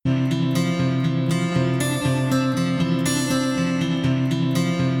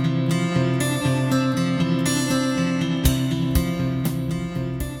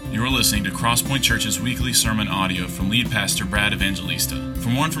Crosspoint Church's weekly sermon audio from lead pastor Brad Evangelista. For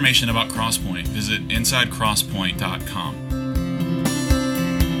more information about Crosspoint, visit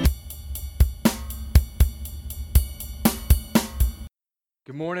insidecrosspoint.com.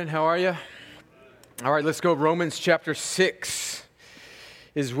 Good morning, how are you? All right, let's go. Romans chapter 6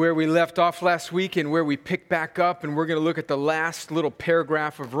 is where we left off last week and where we pick back up, and we're going to look at the last little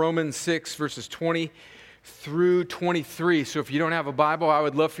paragraph of Romans 6, verses 20 through 23. So if you don't have a Bible, I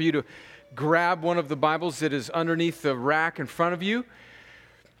would love for you to grab one of the Bibles that is underneath the rack in front of you.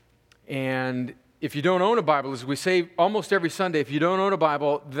 And if you don't own a Bible, as we say almost every Sunday, if you don't own a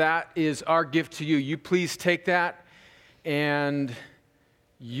Bible, that is our gift to you. You please take that and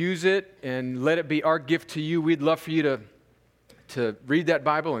use it and let it be our gift to you. We'd love for you to read that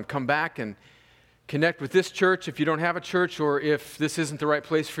Bible and come back and connect with this church if you don't have a church, or if this isn't the right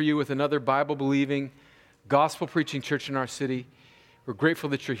place for you, with another Bible-believing, gospel-preaching church in our city. We're grateful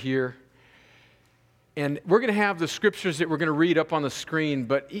that you're here. And we're going to have the scriptures that we're going to read up on the screen,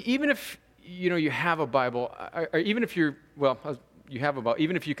 but even if you have a Bible, or even if you have a Bible,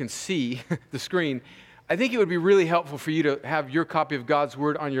 even if you can see the screen, I think it would be really helpful for you to have your copy of God's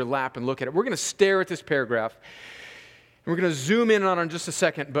Word on your lap and look at it. We're going to stare at this paragraph, and we're going to zoom in on it in just a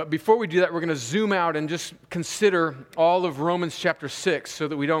second. But before we do that, we're going to zoom out and just consider all of Romans chapter 6 so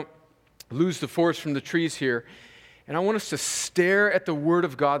that we don't lose the forest from the trees here. And I want us to stare at the Word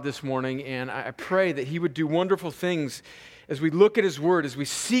of God this morning, and I pray that He would do wonderful things as we look at His Word, as we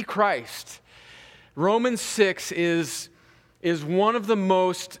see Christ. Romans 6 is one of the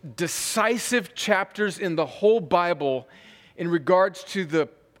most decisive chapters in the whole Bible in regards to the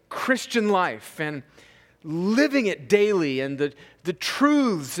Christian life and living it daily, and the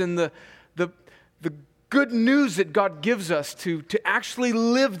truths and the good news that God gives us to actually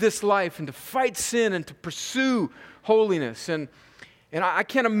live this life and to fight sin and to pursue holiness. And I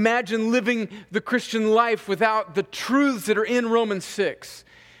can't imagine living the Christian life without the truths that are in Romans 6.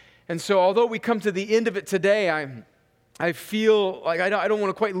 And so although we come to the end of it today, I feel like I don't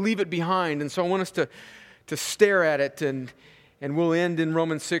want to quite leave it behind. And so I want us to stare at it, and we'll end in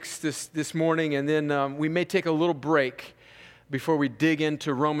Romans 6 this morning, and then we may take a little break before we dig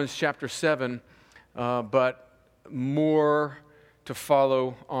into Romans chapter 7, but more to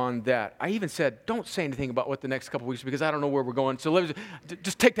follow on that. I even said, don't say anything about what the next couple weeks, because I don't know where we're going. So let's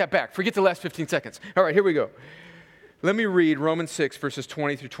just take that back. Forget the last 15 seconds. All right, here we go. Let me read Romans 6, verses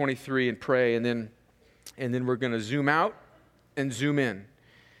 20 through 23 and pray, and then we're going to zoom out and zoom in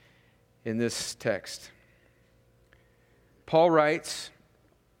this text. Paul writes,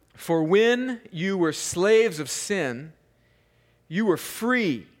 "For when you were slaves of sin, you were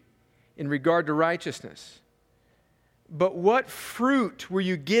free in regard to righteousness. But what fruit were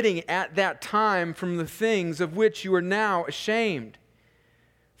you getting at that time from the things of which you are now ashamed?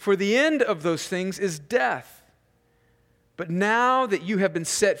 For the end of those things is death. But now that you have been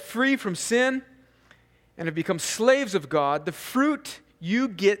set free from sin and have become slaves of God, the fruit you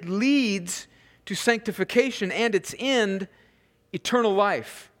get leads to sanctification, and its end, eternal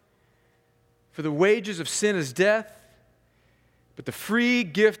life. For the wages of sin is death, but the free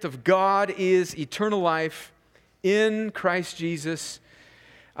gift of God is eternal life in Christ Jesus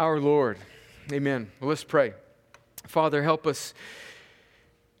our Lord." Amen. Well, let's pray. Father, help us,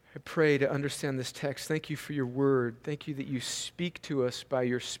 I pray, to understand this text. Thank you for your word. Thank you that you speak to us by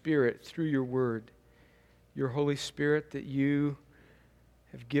your Spirit through your word. Your Holy Spirit that you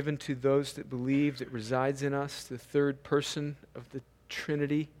have given to those that believe, that resides in us, the third person of the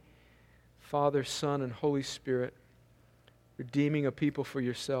Trinity, Father, Son, and Holy Spirit, redeeming a people for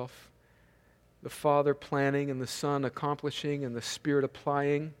yourself. The Father planning and the Son accomplishing and the Spirit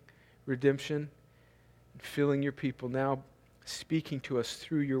applying redemption and filling your people, now speaking to us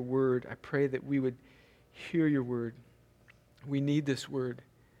through your word. I pray that we would hear your word. We need this word.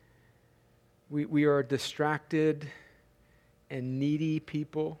 We are distracted and needy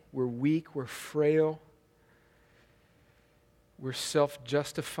people. We're weak, we're frail, we're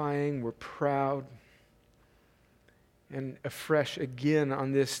self-justifying, we're proud. And afresh again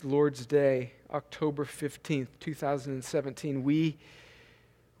on this Lord's Day, October 15th, 2017, we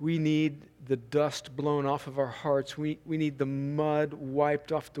need the dust blown off of our hearts. We need the mud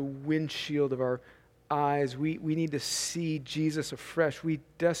wiped off the windshield of our eyes. We need to see Jesus afresh. We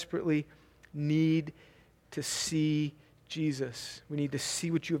desperately need to see Jesus. We need to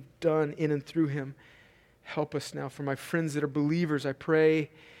see what you have done in and through him. Help us now. For my friends that are believers, I pray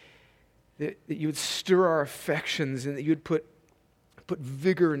that you would stir our affections and that you would put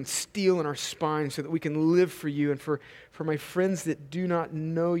vigor and steel in our spine so that we can live for you. And for my friends that do not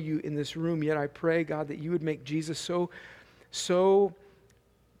know you in this room yet, I pray, God, that you would make Jesus so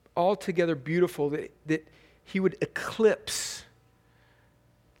altogether beautiful, that he would eclipse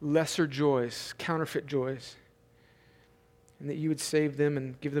lesser joys, counterfeit joys, and that you would save them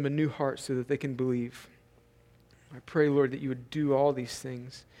and give them a new heart so that they can believe. I pray, Lord, that you would do all these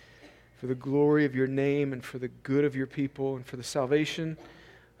things for the glory of your name and for the good of your people and for the salvation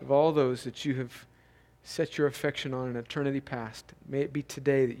of all those that you have set your affection on in eternity past. May it be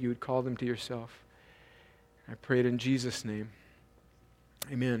today that you would call them to yourself. I pray it in Jesus' name.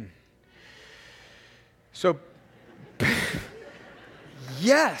 Amen. So,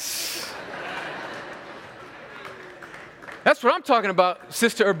 yes. That's what I'm talking about,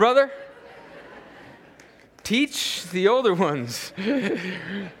 sister or brother. Teach the older ones.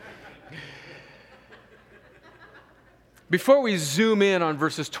 Before we zoom in on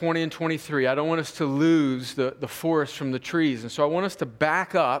verses 20 and 23, I don't want us to lose the forest from the trees. And so I want us to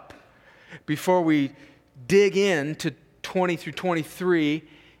back up before we dig into 20 through 23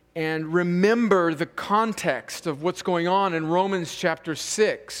 and remember the context of what's going on in Romans chapter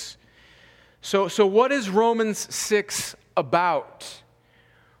 6. So what is Romans 6 about?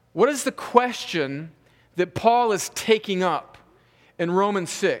 What is the question that Paul is taking up in Romans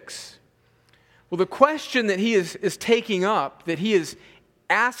 6? Well, the question that he is taking up, that he is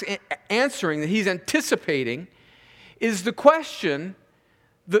answering, that he's anticipating, is the question,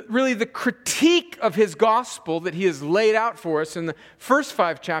 really the critique of his gospel that he has laid out for us in the first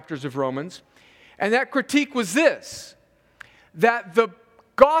 5 chapters of Romans. And that critique was this, that the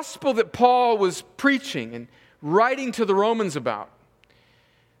gospel that Paul was preaching and writing to the Romans about,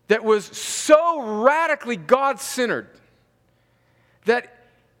 that was so radically God-centered, that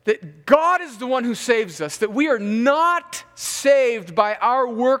God is the one who saves us, that we are not saved by our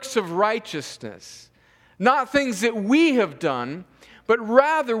works of righteousness, not things that we have done, but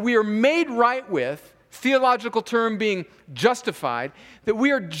rather we are made right with, theological term being justified, that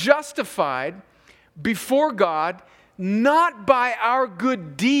we are justified before God not by our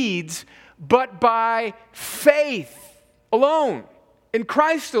good deeds, but by faith alone, in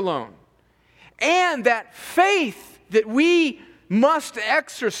Christ alone. And that faith that we must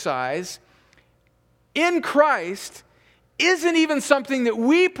exercise in Christ isn't even something that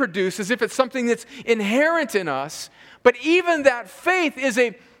we produce as if it's something that's inherent in us, but even that faith is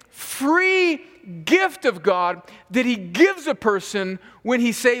a free gift of God that he gives a person when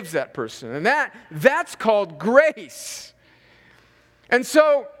he saves that person. And that's called grace. And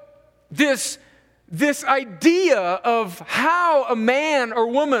so this idea of how a man or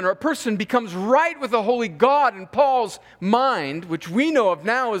woman or a person becomes right with a holy God in Paul's mind, which we know of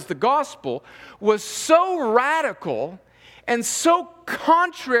now as the gospel, was so radical and so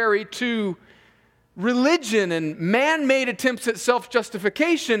contrary to religion and man-made attempts at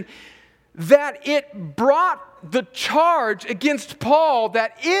self-justification that it brought the charge against Paul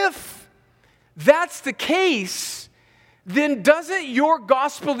that if that's the case, then doesn't your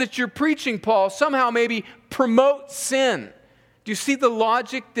gospel that you're preaching, Paul, somehow maybe promote sin? Do you see the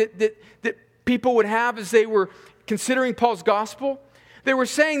logic that people would have as they were considering Paul's gospel? They were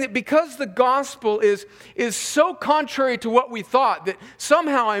saying that because the gospel is so contrary to what we thought, that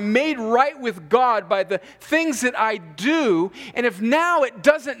somehow I'm made right with God by the things that I do, and if now it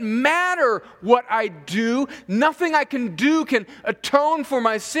doesn't matter what I do, nothing I can do can atone for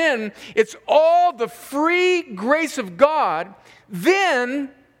my sin, it's all the free grace of God,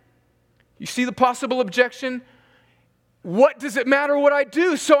 then, you see the possible objection? What does it matter what I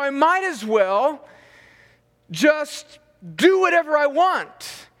do? So I might as well just do whatever I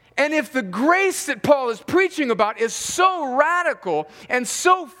want. And if the grace that Paul is preaching about is so radical and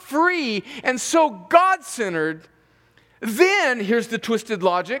so free and so God-centered, then, here's the twisted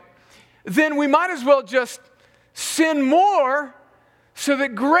logic, then we might as well just sin more so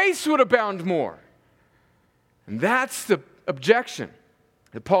that grace would abound more. And that's the objection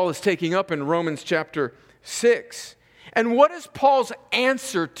that Paul is taking up in Romans chapter 6. And what is Paul's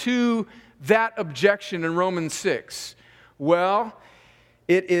answer to that objection in Romans 6? Well,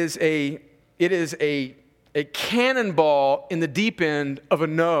 it is a cannonball in the deep end of a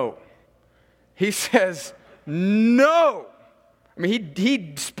no. He says, no. I mean,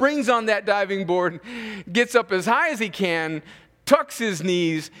 he springs on that diving board, gets up as high as he can, tucks his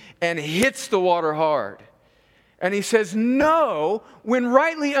knees, and hits the water hard. And he says, no, when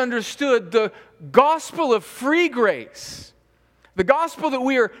rightly understood, the gospel of free grace, the gospel that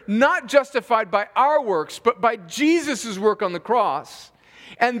we are not justified by our works, but by Jesus' work on the cross,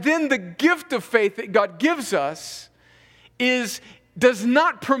 and then the gift of faith that God gives us does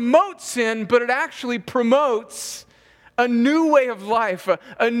not promote sin, but it actually promotes a new way of life,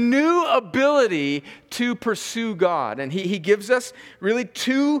 a new ability to pursue God. And he gives us really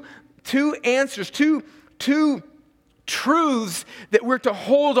two answers, two truths that we're to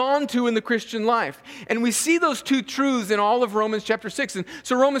hold on to in the Christian life. And we see those two truths in all of Romans chapter 6. And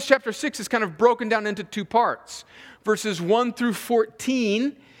so Romans chapter 6 is kind of broken down into two parts, verses 1 through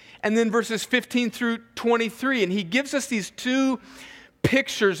 14, and then verses 15 through 23. And he gives us these two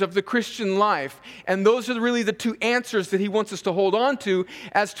pictures of the Christian life, and those are really the two answers that he wants us to hold on to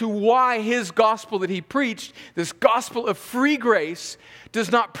as to why his gospel that he preached, this gospel of free grace,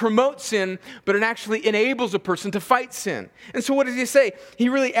 does not promote sin, but it actually enables a person to fight sin. And so what does he say? He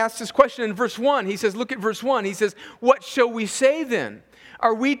really asks this question in verse 1. He says, look at verse 1. He says, what shall we say then?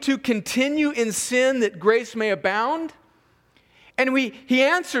 Are we to continue in sin that grace may abound? And he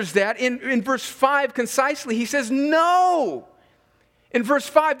answers that in verse 5 concisely. He says, no. In verse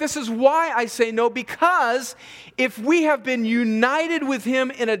 5, this is why I say no, because if we have been united with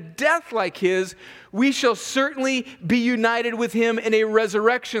him in a death like his, we shall certainly be united with him in a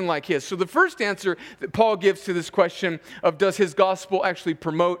resurrection like his. So the first answer that Paul gives to this question of does his gospel actually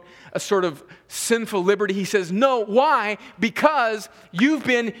promote a sort of sinful liberty, he says no. Why? Because you've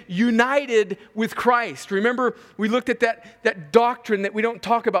been united with Christ. Remember, we looked at that doctrine that we don't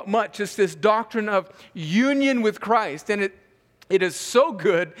talk about much. It's this doctrine of union with Christ, and it is so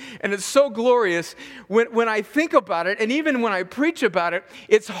good and it's so glorious when I think about it, and even when I preach about it,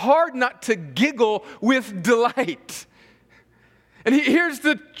 it's hard not to giggle with delight. And here's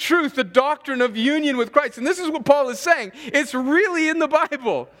the truth, the doctrine of union with Christ. And this is what Paul is saying. It's really in the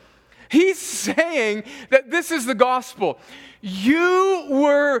Bible. He's saying that this is the gospel. You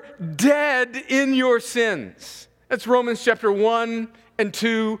were dead in your sins. That's Romans chapter 1 and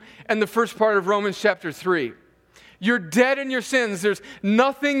 2 and the first part of Romans chapter 3. You're dead in your sins. There's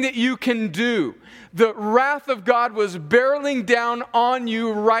nothing that you can do. The wrath of God was barreling down on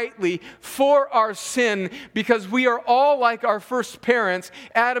you rightly for our sin, because we are all like our first parents,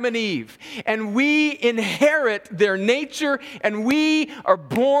 Adam and Eve. And we inherit their nature, and we are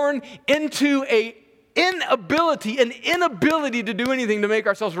born into an inability to do anything to make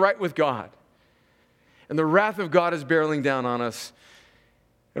ourselves right with God. And the wrath of God is barreling down on us,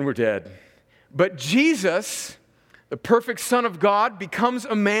 and we're dead. But Jesus, the perfect Son of God, becomes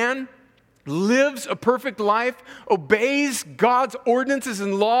a man, lives a perfect life, obeys God's ordinances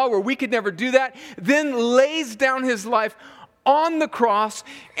and law where we could never do that, then lays down his life on the cross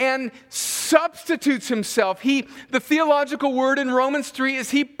and substitutes himself. The theological word in Romans 3 is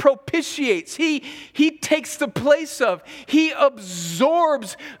he propitiates. He takes the place of. He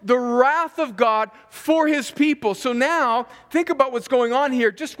absorbs the wrath of God for his people. So now, think about what's going on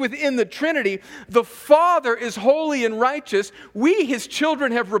here just within the Trinity. The Father is holy and righteous. We, his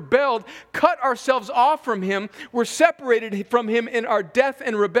children, have rebelled, cut ourselves off from him. We're separated from him in our death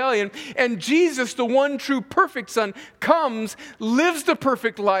and rebellion. And Jesus, the one true perfect Son, comes, lives the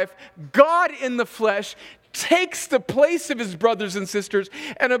perfect life, God in the flesh, takes the place of his brothers and sisters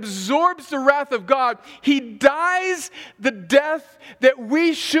and absorbs the wrath of God. He dies the death that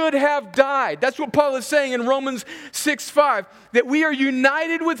we should have died. That's what Paul is saying in Romans 6:5, that we are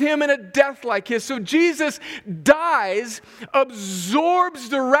united with him in a death like his. So Jesus dies, absorbs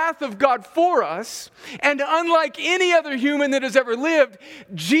the wrath of God for us, and unlike any other human that has ever lived,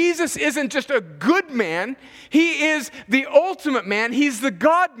 Jesus isn't just a good man. He is the ultimate man. He's the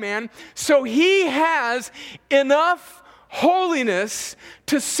God man. So he has enough holiness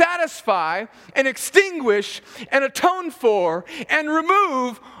to satisfy and extinguish and atone for and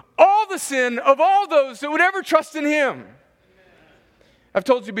remove all the sin of all those that would ever trust in him. I've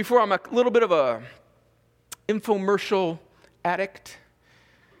told you before, I'm a little bit of a infomercial addict.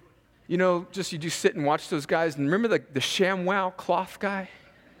 You know, you just sit and watch those guys. And remember the ShamWow cloth guy?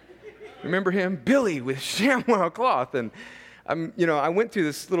 Remember him? Billy with ShamWow cloth. And I went through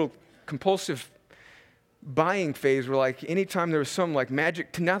this little compulsive buying phase where, like, anytime there was some like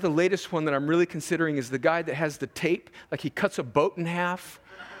magic, to now the latest one that I'm really considering is the guy that has the tape, like he cuts a boat in half.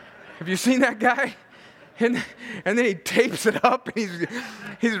 Have you seen that guy? And then he tapes it up and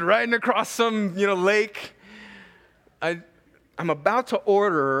he's riding across some lake. I'm about to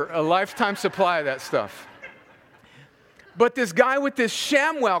order a lifetime supply of that stuff. But this guy with this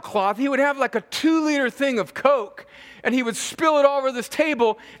ShamWow cloth, he would have like a 2-liter thing of Coke, and he would spill it all over this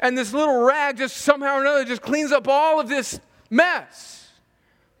table, and this little rag just somehow or another just cleans up all of this mess.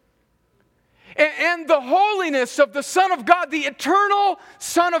 And and the holiness of the Son of God, the eternal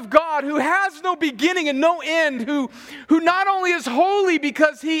Son of God, who has no beginning and no end, who not only is holy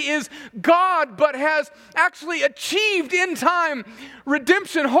because he is God, but has actually achieved in time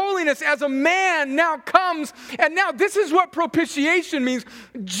redemption, holiness as a man now comes. And now this is what propitiation means.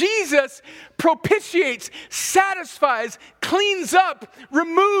 Jesus propitiates, satisfies, cleans up,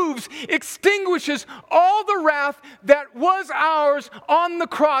 removes, extinguishes all the wrath that was ours on the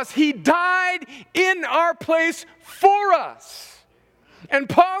cross. He died in our place for us. And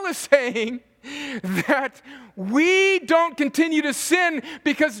Paul is saying that we don't continue to sin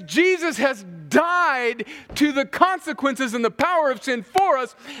because Jesus has died to the consequences and the power of sin for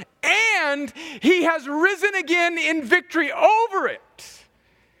us, and he has risen again in victory over it.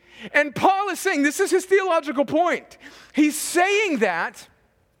 And Paul is saying, this is his theological point. He's saying that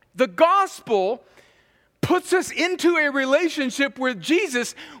the gospel puts us into a relationship with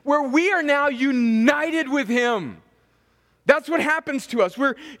Jesus where we are now united with him. That's what happens to us.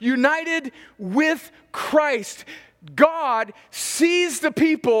 We're united with Christ. God sees the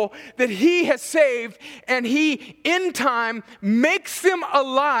people that he has saved, and he, in time, makes them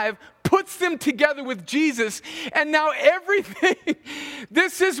alive, puts them together with Jesus, and now everything,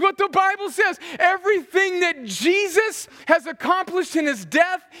 this is what the Bible says, everything that Jesus has accomplished in his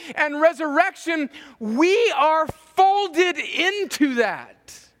death and resurrection, we are folded into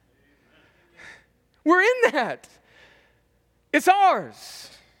that. We're in that. It's ours.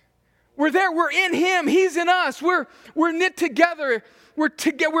 We're there. We're in him. He's in us. We're knit together. We're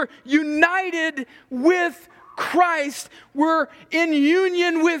united with Christ. We're in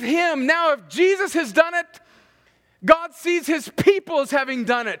union with him. Now, if Jesus has done it, God sees his people as having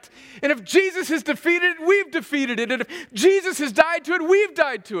done it. And if Jesus has defeated it, we've defeated it. And if Jesus has died to it, we've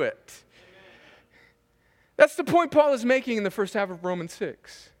died to it. That's the point Paul is making in the first half of Romans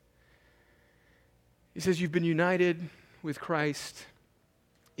 6. He says, you've been united with Christ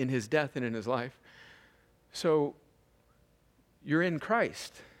in his death and in his life. So you're in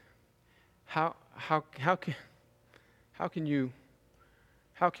Christ. How can you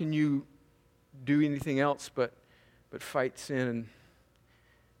do anything else but fight sin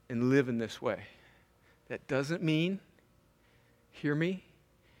and live in this way? That doesn't mean, hear me,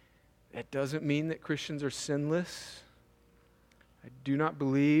 that doesn't mean that Christians are sinless. I do not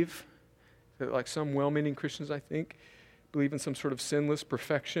believe that, like some well-meaning Christians, I think, believe in some sort of sinless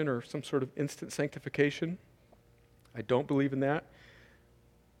perfection or some sort of instant sanctification. I don't believe in that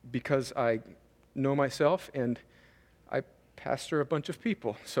because I know myself and I pastor a bunch of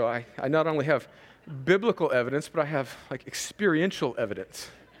people. So I not only have biblical evidence, but I have like experiential evidence.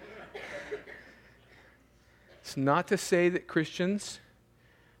 It's not to say that Christians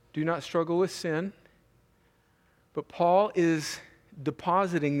do not struggle with sin, but Paul is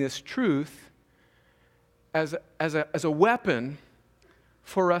depositing this truth as a weapon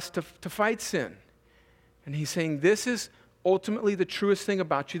for us to fight sin. And he's saying this is ultimately the truest thing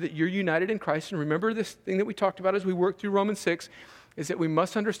about you, that you're united in Christ. And remember this thing that we talked about as we worked through Romans 6, is that we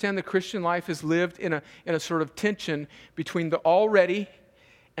must understand the Christian life is lived in a sort of tension between the already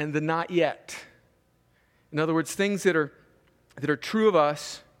and the not yet. In other words, things that are true of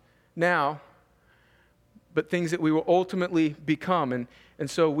us now, but things that we will ultimately become. And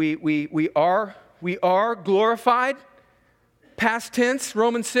so we are glorified, past tense,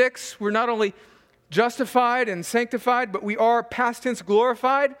 Romans 6. We're not only justified and sanctified, but we are past tense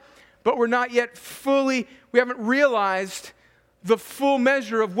glorified, but we're not yet we haven't realized the full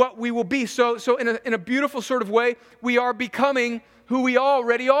measure of what we will be. So in a beautiful sort of way, we are becoming who we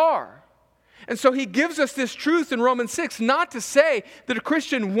already are. And so he gives us this truth in Romans 6, not to say that a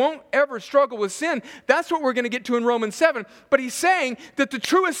Christian won't ever struggle with sin. That's what we're going to get to in Romans 7. But he's saying that the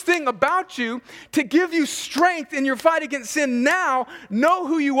truest thing about you, to give you strength in your fight against sin now, know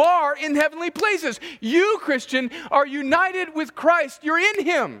who you are in heavenly places. You, Christian, are united with Christ. You're in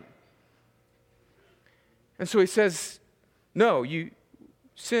him. And so he says, no,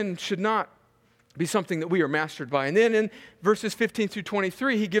 sin should not be something that we are mastered by. And then in verses 15 through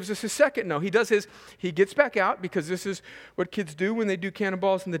 23, he gives us his second no. He gets back out, because this is what kids do when they do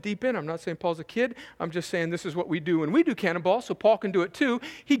cannonballs in the deep end. I'm not saying Paul's a kid. I'm just saying this is what we do when we do cannonballs, so Paul can do it too.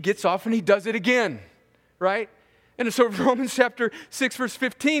 He gets off and he does it again, right? And so Romans chapter 6, verse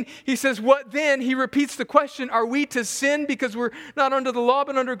 15, he says, what then? He repeats the question, are we to sin because we're not under the law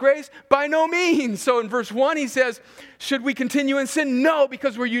but under grace? By no means. So in verse 1, he says, should we continue in sin? No,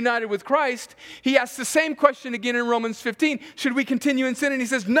 because we're united with Christ. He asks the same question again in Romans 15, should we continue in sin? And he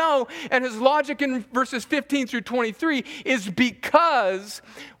says, no. And his logic in verses 15 through 23 is because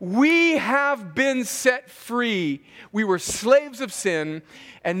we have been set free. We were slaves of sin,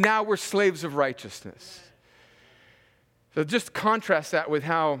 and now we're slaves of righteousness. So just contrast that with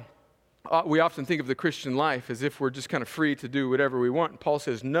how we often think of the Christian life as if we're just kind of free to do whatever we want. And Paul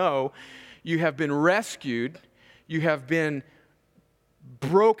says, no, you have been rescued. You have been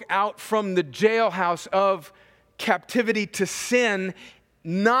broke out from the jailhouse of captivity to sin,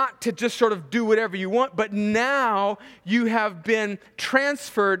 not to just sort of do whatever you want, but now you have been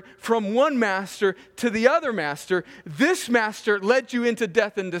transferred from one master to the other master. This master led you into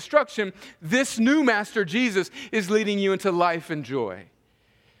death and destruction. This new master, Jesus, is leading you into life and joy.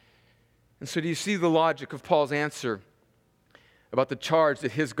 And so do you see the logic of Paul's answer about the charge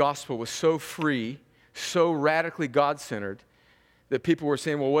that his gospel was so free, so radically God-centered, that people were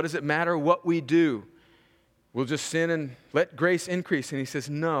saying, well, what does it matter what we do? We'll just sin and let grace increase. And he says,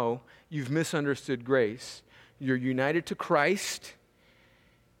 no, you've misunderstood grace. You're united to Christ,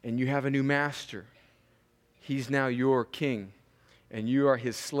 and you have a new master. He's now your king, and you are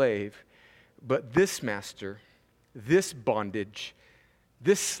his slave. But this master, this bondage,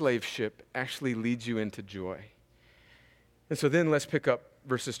 this slaveship actually leads you into joy. And so then let's pick up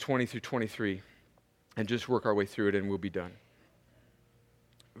verses 20 through 23 and just work our way through it, and we'll be done.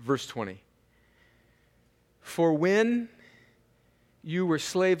 Verse 20. For when you were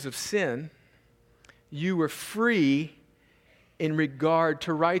slaves of sin, you were free in regard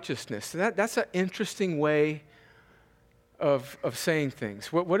to righteousness. So that's an interesting way of saying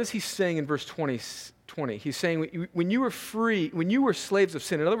things. What is he saying in verse 20? He's saying when you were free, when you were slaves of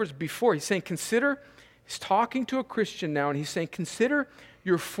sin, in other words, before, he's saying consider, he's talking to a Christian now, and he's saying consider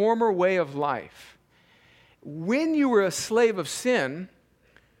your former way of life. When you were a slave of sin,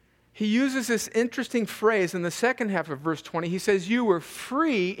 he uses this interesting phrase in the second half of verse 20. He says, you were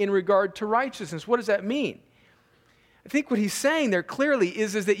free in regard to righteousness. What does that mean? I think what he's saying there clearly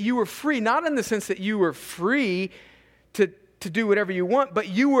is that you were free, not in the sense that you were free to do whatever you want, but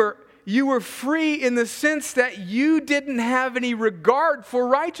you were free in the sense that you didn't have any regard for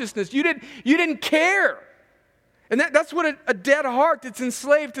righteousness. You didn't care. And that's what a dead heart that's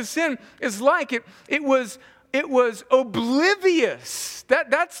enslaved to sin is like. It was oblivious.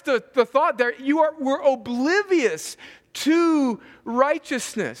 That's the thought there. We're oblivious to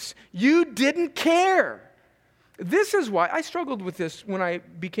righteousness. You didn't care. This is why I struggled with this when I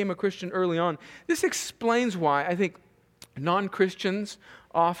became a Christian early on. This explains why I think non-Christians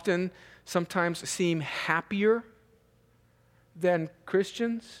often sometimes seem happier than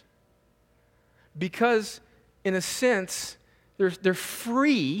Christians. Because in a sense, they're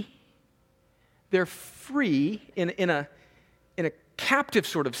free. They're free in a captive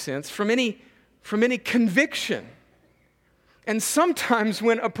sort of sense from any conviction. And sometimes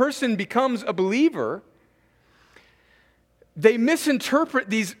when a person becomes a believer, they misinterpret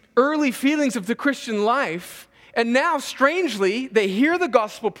these early feelings of the Christian life, and now, strangely, they hear the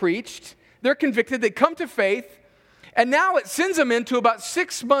gospel preached, they're convicted, they come to faith, and now it sends them into about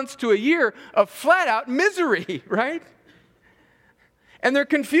 6 months to a year of flat-out misery, right? And they're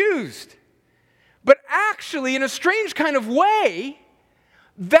confused. But actually, in a strange kind of way,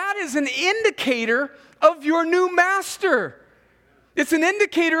 that is an indicator of your new master. It's an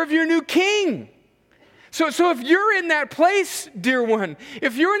indicator of your new king. So if you're in that place, dear one,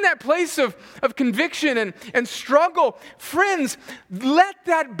 if you're in that place of conviction and struggle, friends, let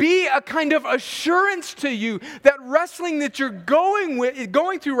that be a kind of assurance to you that wrestling that you're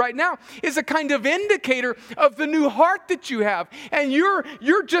going through right now is a kind of indicator of the new heart that you have. And you're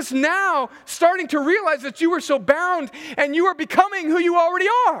just now starting to realize that you were so bound and you are becoming who you already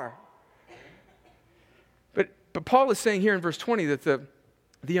are. But Paul is saying here in verse 20 that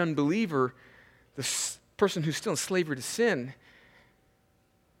the unbeliever, the person who's still in slavery to sin,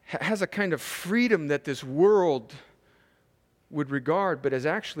 has a kind of freedom that this world would regard, but as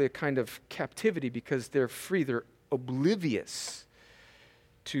actually a kind of captivity because they're free, they're oblivious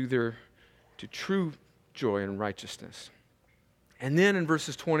to true joy and righteousness. And then in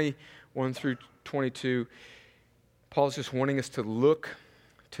verses 21 through 22, Paul's just wanting us to look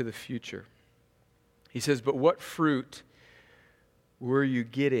to the future. He says, but what fruit were you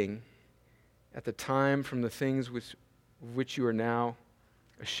getting at the time from the things which you are now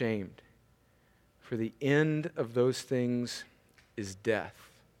ashamed? For the end of those things is death.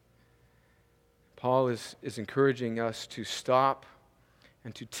 Paul is encouraging us to stop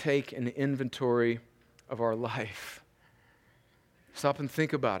and to take an inventory of our life. Stop and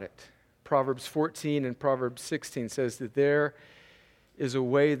think about it. Proverbs 14 and Proverbs 16 says that there is a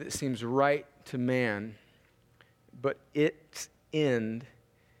way that seems right to man, but its end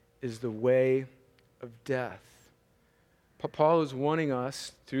is the way of death. Paul is wanting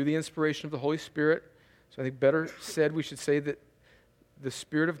us, through the inspiration of the Holy Spirit, so I think better said, we should say that the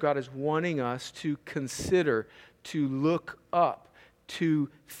Spirit of God is wanting us to consider, to look up, to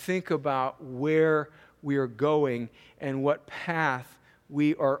think about where we are going and what path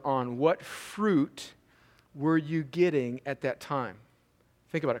we are on. What fruit were you getting at that time?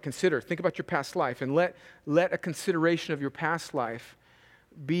 Think about it. Think about your past life, and let a consideration of your past life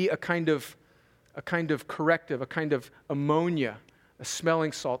be a kind of corrective, a kind of ammonia, a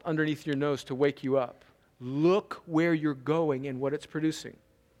smelling salt underneath your nose to wake you up. Look where you're going and what it's producing.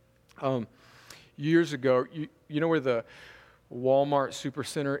 Years ago, you know where the Walmart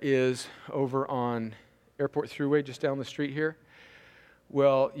Supercenter is over on Airport Thruway, just down the street here?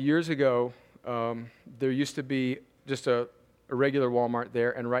 Well, years ago, there used to be just a regular Walmart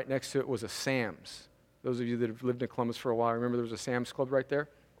there, and right next to it was a Sam's. Those of you that have lived in Columbus for a while, remember there was a Sam's Club right there?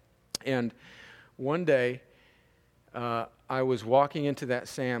 And one day, I was walking into that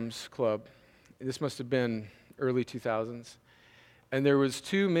Sam's Club. This must have been early 2000s. And there was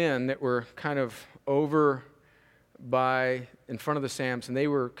two men that were kind of over in front of the Sam's, and they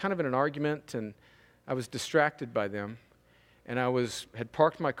were kind of in an argument, and I was distracted by them. And I had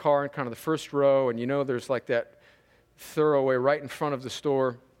parked my car in kind of the first row, and there's like that thoroughway right in front of the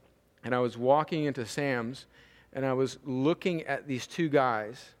store. And I was walking into Sam's, and I was looking at these two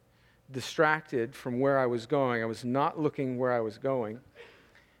guys, distracted from where I was going. I was not looking where I was going.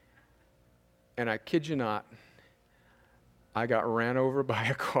 And I kid you not, I got ran over by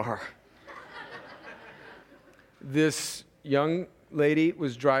a car. This young lady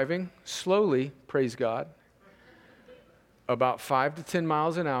was driving slowly, praise God, about 5 to 10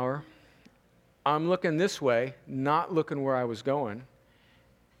 miles an hour. I'm looking this way, not looking where I was going.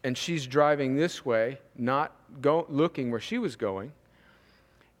 And she's driving this way, not looking where she was going.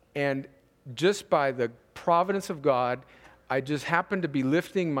 And just by the providence of God, I just happened to be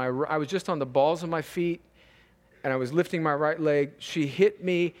I was just on the balls of my feet, and I was lifting my right leg. She hit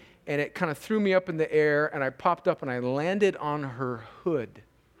me, and it kind of threw me up in the air, and I popped up, and I landed on her hood.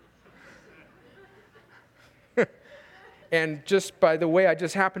 And just by the way I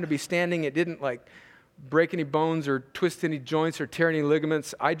just happened to be standing, it didn't break any bones or twist any joints or tear any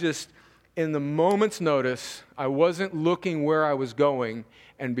ligaments. In the moment's notice, I wasn't looking where I was going,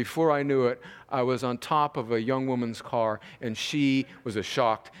 and before I knew it, I was on top of a young woman's car, and she was as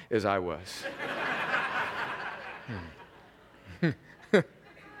shocked as I was.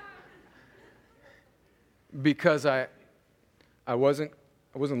 Because I wasn't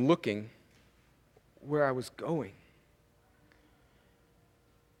looking where I was going.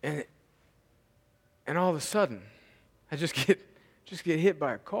 And all of a sudden, I just get hit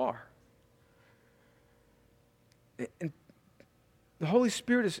by a car. And the Holy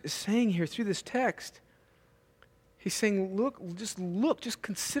Spirit is saying here through this text, He's saying, look, just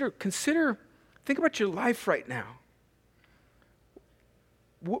consider, think about your life right now.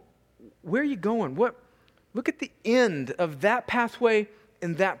 Where are you going? Look at the end of that pathway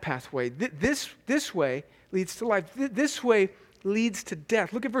and that pathway. This way leads to life. This way leads to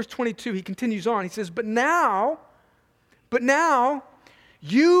death. Look at verse 22. He continues on. He says, but now,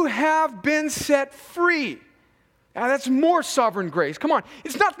 you have been set free. Now that's more sovereign grace. Come on.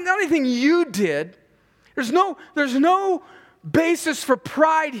 It's not anything you did. There's no basis for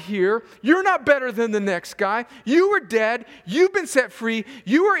pride here. You're not better than the next guy. You were dead. You've been set free.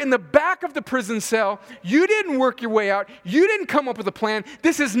 You were in the back of the prison cell. You didn't work your way out. You didn't come up with a plan.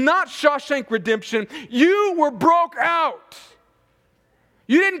 This is not Shawshank Redemption. You were broke out.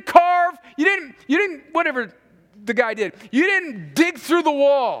 You didn't carve. You didn't whatever the guy did. You didn't dig through the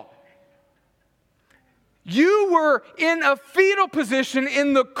wall. You were in a fetal position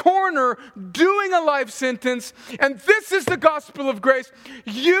in the corner doing a life sentence, and this is the gospel of grace.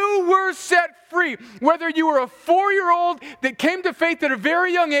 You were set free. Whether you were a 4-year-old that came to faith at a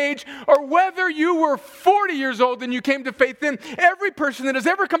very young age, or whether you were 40 years old and you came to faith then, every person that has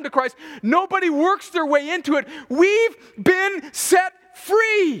ever come to Christ, nobody works their way into it. We've been set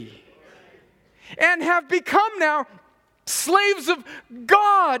free and have become now slaves of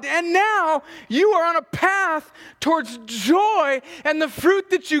God, and now you are on a path towards joy, and the fruit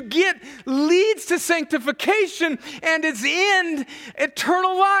that you get leads to sanctification and its end,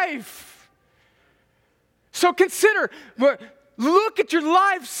 eternal life. So consider, look at your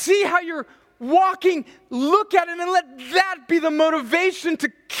life, see how you're walking, look at it and let that be the motivation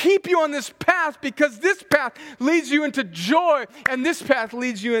to keep you on this path, because this path leads you into joy and this path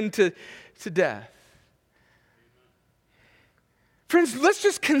leads you into death. Friends, let's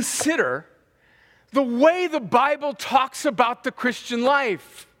just consider the way the Bible talks about the Christian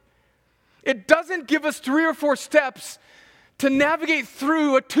life. It doesn't give us 3 or 4 steps to navigate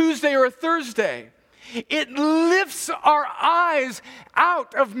through a Tuesday or a Thursday. It lifts our eyes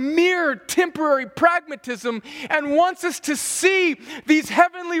out of mere temporary pragmatism and wants us to see these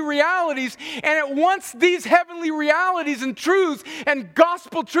heavenly realities, and it wants these heavenly realities and truths and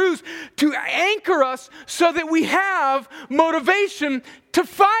gospel truths to anchor us so that we have motivation to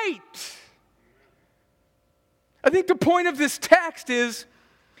fight. I think the point of this text is,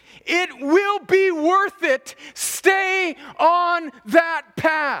 it will be worth it. Stay on that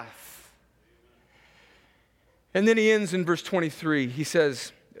path. And then he ends in verse 23. He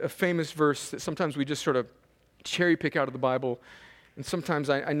says a famous verse that sometimes we just sort of cherry pick out of the Bible, and sometimes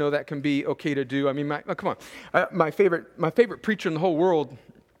I know that can be okay to do. I mean, come on. My favorite preacher in the whole world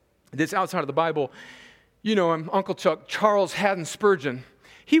that's outside of the Bible, you know him, Uncle Chuck, Charles Haddon Spurgeon.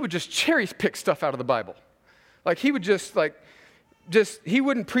 He would just cherry pick stuff out of the Bible. Like he would he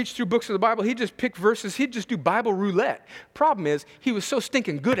wouldn't preach through books of the Bible. He'd just pick verses. He'd just do Bible roulette. Problem is, he was so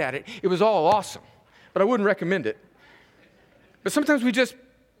stinking good at it, it was all awesome. But I wouldn't recommend it. But sometimes we just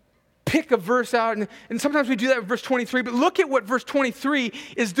pick a verse out, and sometimes we do that with verse 23. But look at what verse 23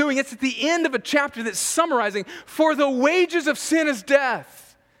 is doing. It's at the end of a chapter that's summarizing, for the wages of sin is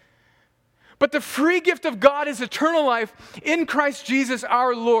death. But the free gift of God is eternal life in Christ Jesus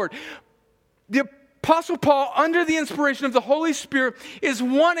our Lord. The Apostle Paul, under the inspiration of the Holy Spirit, is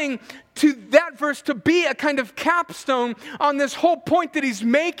wanting that verse to be a kind of capstone on this whole point that he's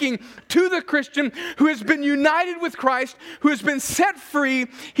making to the Christian who has been united with Christ, who has been set free.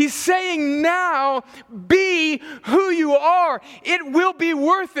 He's saying, now be who you are. It will be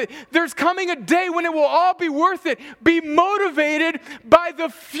worth it. There's coming a day when it will all be worth it. Be motivated by the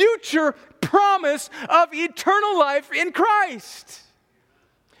future promise of eternal life in Christ.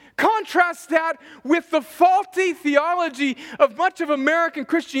 Contrast that with the faulty theology of much of American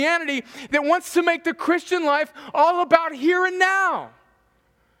Christianity that wants to make the Christian life all about here and now.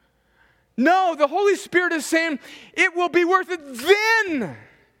 No, the Holy Spirit is saying it will be worth it then.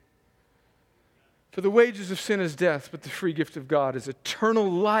 For the wages of sin is death, but the free gift of God is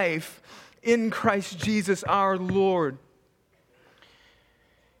eternal life in Christ Jesus our Lord.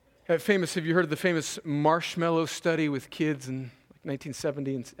 Have you heard of the famous marshmallow study with kids and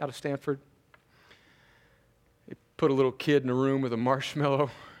 1970 out of Stanford? They put a little kid in a room with a marshmallow,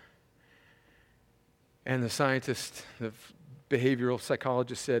 and the scientist, the behavioral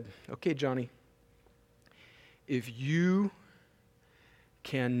psychologist said, okay, Johnny, if you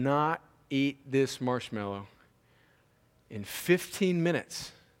cannot eat this marshmallow in 15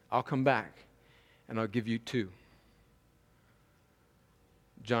 minutes, I'll come back and I'll give you 2.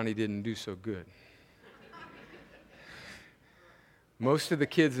 Johnny didn't do so good. Most of the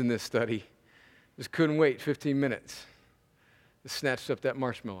kids in this study just couldn't wait 15 minutes. They snatched up that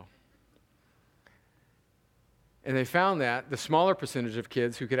marshmallow. And they found that the smaller percentage of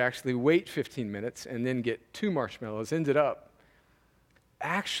kids who could actually wait 15 minutes and then get 2 marshmallows ended up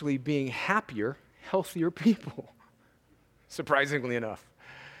actually being happier, healthier people, surprisingly enough.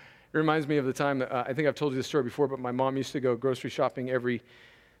 It reminds me of the time, I think I've told you this story before, but my mom used to go grocery shopping every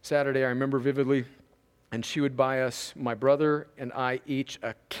Saturday. I remember vividly. And she would buy us, my brother and I, each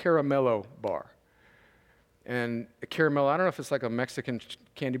a Caramello bar. And a Caramello, I don't know if it's like a Mexican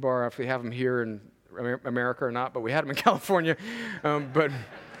candy bar, if we have them here in America or not, but we had them in California.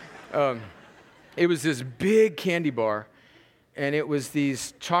 It was this big candy bar, and it was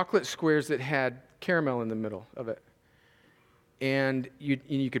these chocolate squares that had caramel in the middle of it. And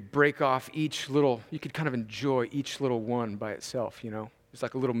you could break off each little, you could kind of enjoy each little one by itself, you know. It's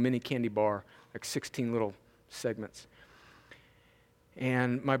like a little mini candy bar, like 16 little segments.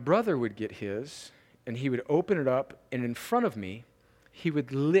 And my brother would get his, and he would open it up, and in front of me, he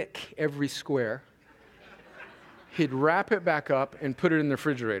would lick every square. He'd wrap it back up and put it in the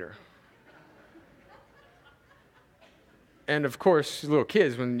refrigerator. And of course, little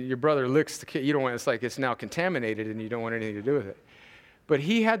kids, when your brother licks the kid, you don't want, it's like it's now contaminated and you don't want anything to do with it. But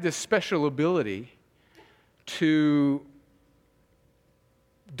he had this special ability to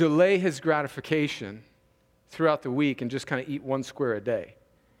delay his gratification throughout the week and just kind of eat 1 square a day.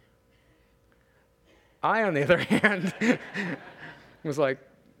 I, on the other hand, was like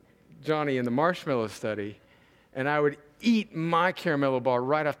Johnny in the marshmallow study, and I would eat my Caramello bar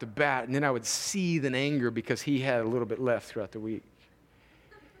right off the bat, and then I would seethe in anger because he had a little bit left throughout the week.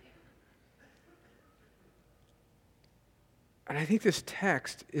 And I think this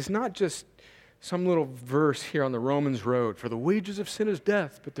text is not just some little verse here on the Romans road, for the wages of sin is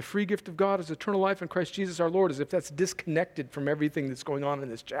death, but the free gift of God is eternal life in Christ Jesus our Lord, as if that's disconnected from everything that's going on in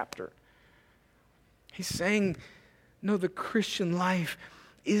this chapter. He's saying, no, the Christian life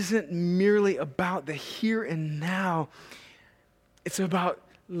isn't merely about the here and now. It's about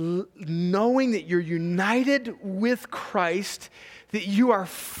knowing that you're united with Christ, that you are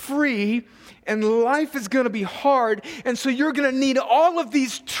free, and life is going to be hard, and so you're going to need all of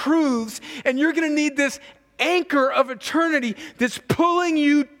these truths, and you're going to need this anchor of eternity that's pulling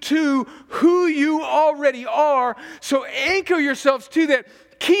you to who you already are. So anchor yourselves to that.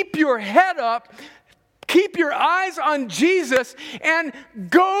 Keep your head up. Keep your eyes on Jesus, and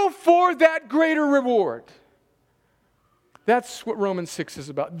go for that greater reward. That's what Romans 6 is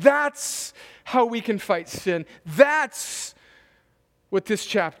about. That's how we can fight sin. That's what this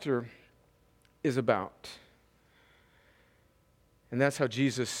chapter is about. And that's how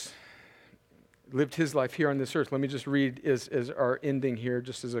Jesus lived his life here on this earth. Let me just read as our ending here,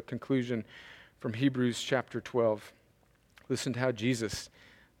 just as a conclusion from Hebrews chapter 12. Listen to how Jesus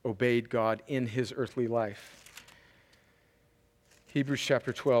obeyed God in his earthly life. Hebrews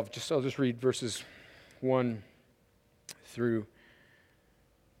chapter 12, I'll just read verses 1 through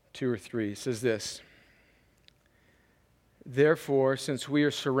 2 or 3. It says this: Therefore, since we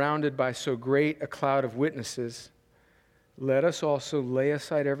are surrounded by so great a cloud of witnesses, let us also lay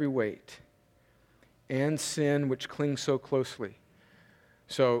aside every weight and sin which clings so closely.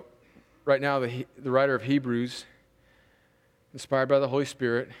 So, right now, the writer of Hebrews, inspired by the Holy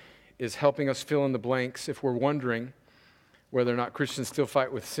Spirit, is helping us fill in the blanks if we're wondering whether or not Christians still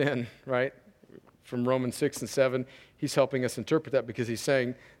fight with sin, right? From Romans 6 and 7, he's helping us interpret that because he's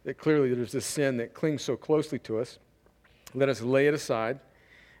saying that clearly there's this sin that clings so closely to us. Let us lay it aside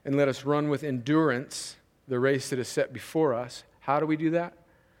and let us run with endurance the race that is set before us. How do we do that?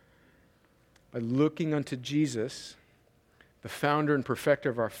 By looking unto Jesus, the founder and perfecter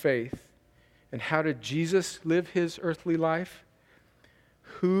of our faith. And how did Jesus live his earthly life?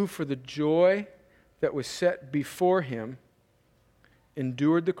 Who, for the joy that was set before him,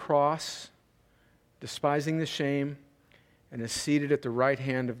 endured the cross, despising the shame, and is seated at the right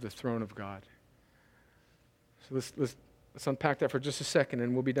hand of the throne of God. So let's unpack that for just a second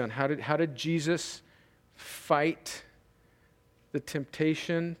and we'll be done. How did Jesus fight the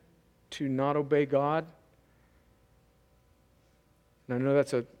temptation to not obey God? And I know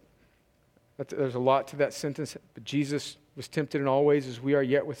there's a lot to that sentence, but Jesus was tempted in all ways as we are,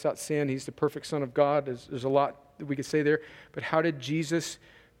 yet without sin. He's the perfect Son of God. There's a lot that we could say there. But how did Jesus,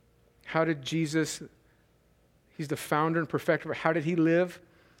 he's the founder and perfecter, how did he live?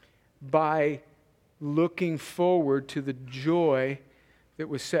 By looking forward to the joy that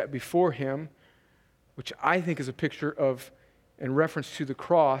was set before him, which I think is a picture of, in reference to the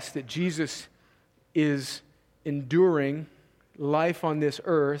cross, that Jesus is enduring life on this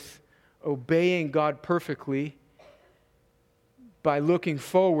earth, obeying God perfectly, by looking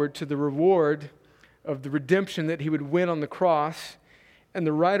forward to the reward of the redemption that he would win on the cross. And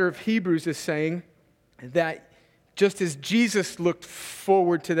the writer of Hebrews is saying that just as Jesus looked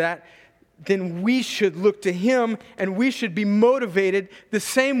forward to that, then we should look to him and we should be motivated the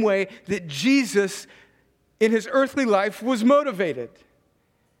same way that Jesus in his earthly life was motivated.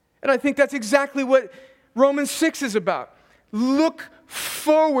 And I think that's exactly what Romans 6 is about. Look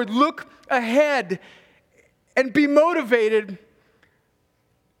forward, look ahead, and be motivated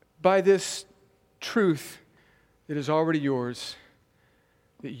by this truth that is already yours,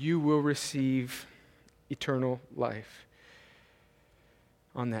 that you will receive eternal life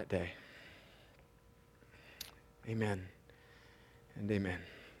on that day. Amen and amen.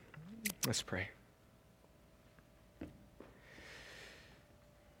 Let's pray.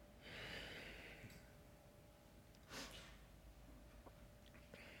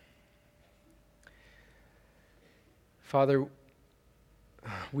 Father,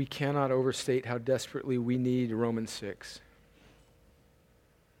 we cannot overstate how desperately we need Romans 6.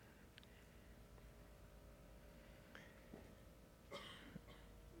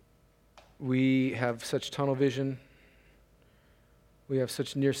 We have such tunnel vision. We have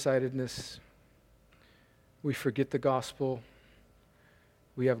such nearsightedness. We forget the gospel.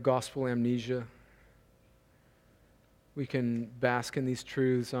 We have gospel amnesia. We can bask in these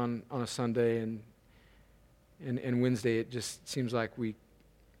truths on a Sunday, and Wednesday it just seems like we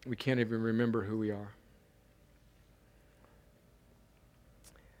can't even remember who we are.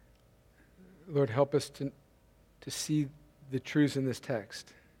 Lord, help us to see the truths in this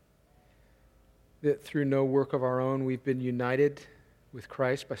text. That through no work of our own, we've been united with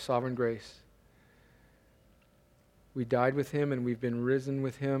Christ by sovereign grace. We died with him and we've been risen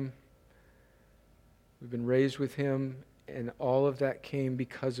with him. We've been raised with him, and all of that came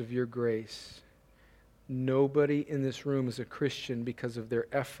because of your grace. Nobody in this room is a Christian because of their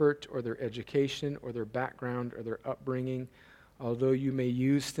effort or their education or their background or their upbringing. Although you may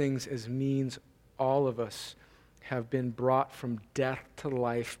use things as means, all of us have been brought from death to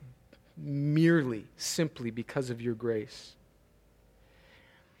life merely, simply because of your grace.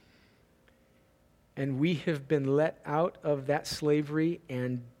 And we have been let out of that slavery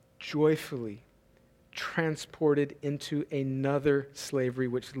and joyfully transported into another slavery,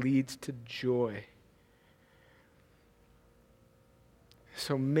 which leads to joy.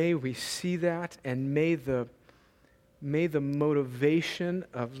 So may we see that, and may the motivation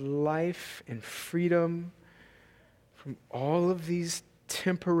of life and freedom from all of these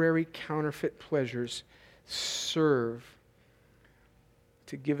temporary counterfeit pleasures serve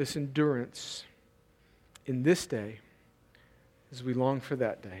to give us endurance in this day as we long for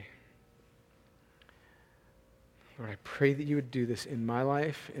that day. Lord, I pray that you would do this in my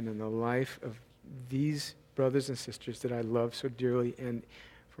life and in the life of these brothers and sisters that I love so dearly, and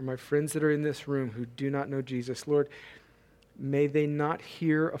for my friends that are in this room who do not know Jesus. Lord, may they not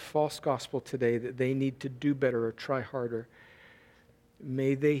hear a false gospel today that they need to do better or try harder.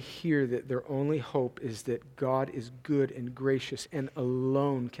 May they hear that their only hope is that God is good and gracious and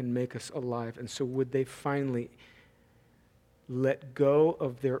alone can make us alive. And so would they finally let go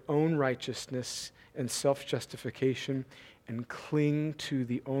of their own righteousness and self-justification and cling to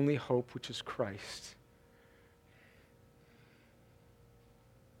the only hope, which is Christ.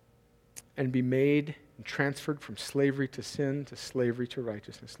 And be made and transferred from slavery to sin to slavery to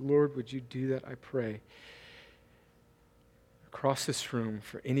righteousness. Lord, would you do that, I pray, across this room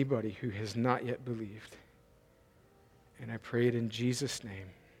for anybody who has not yet believed. And I pray it in Jesus' name.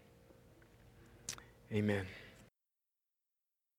 Amen.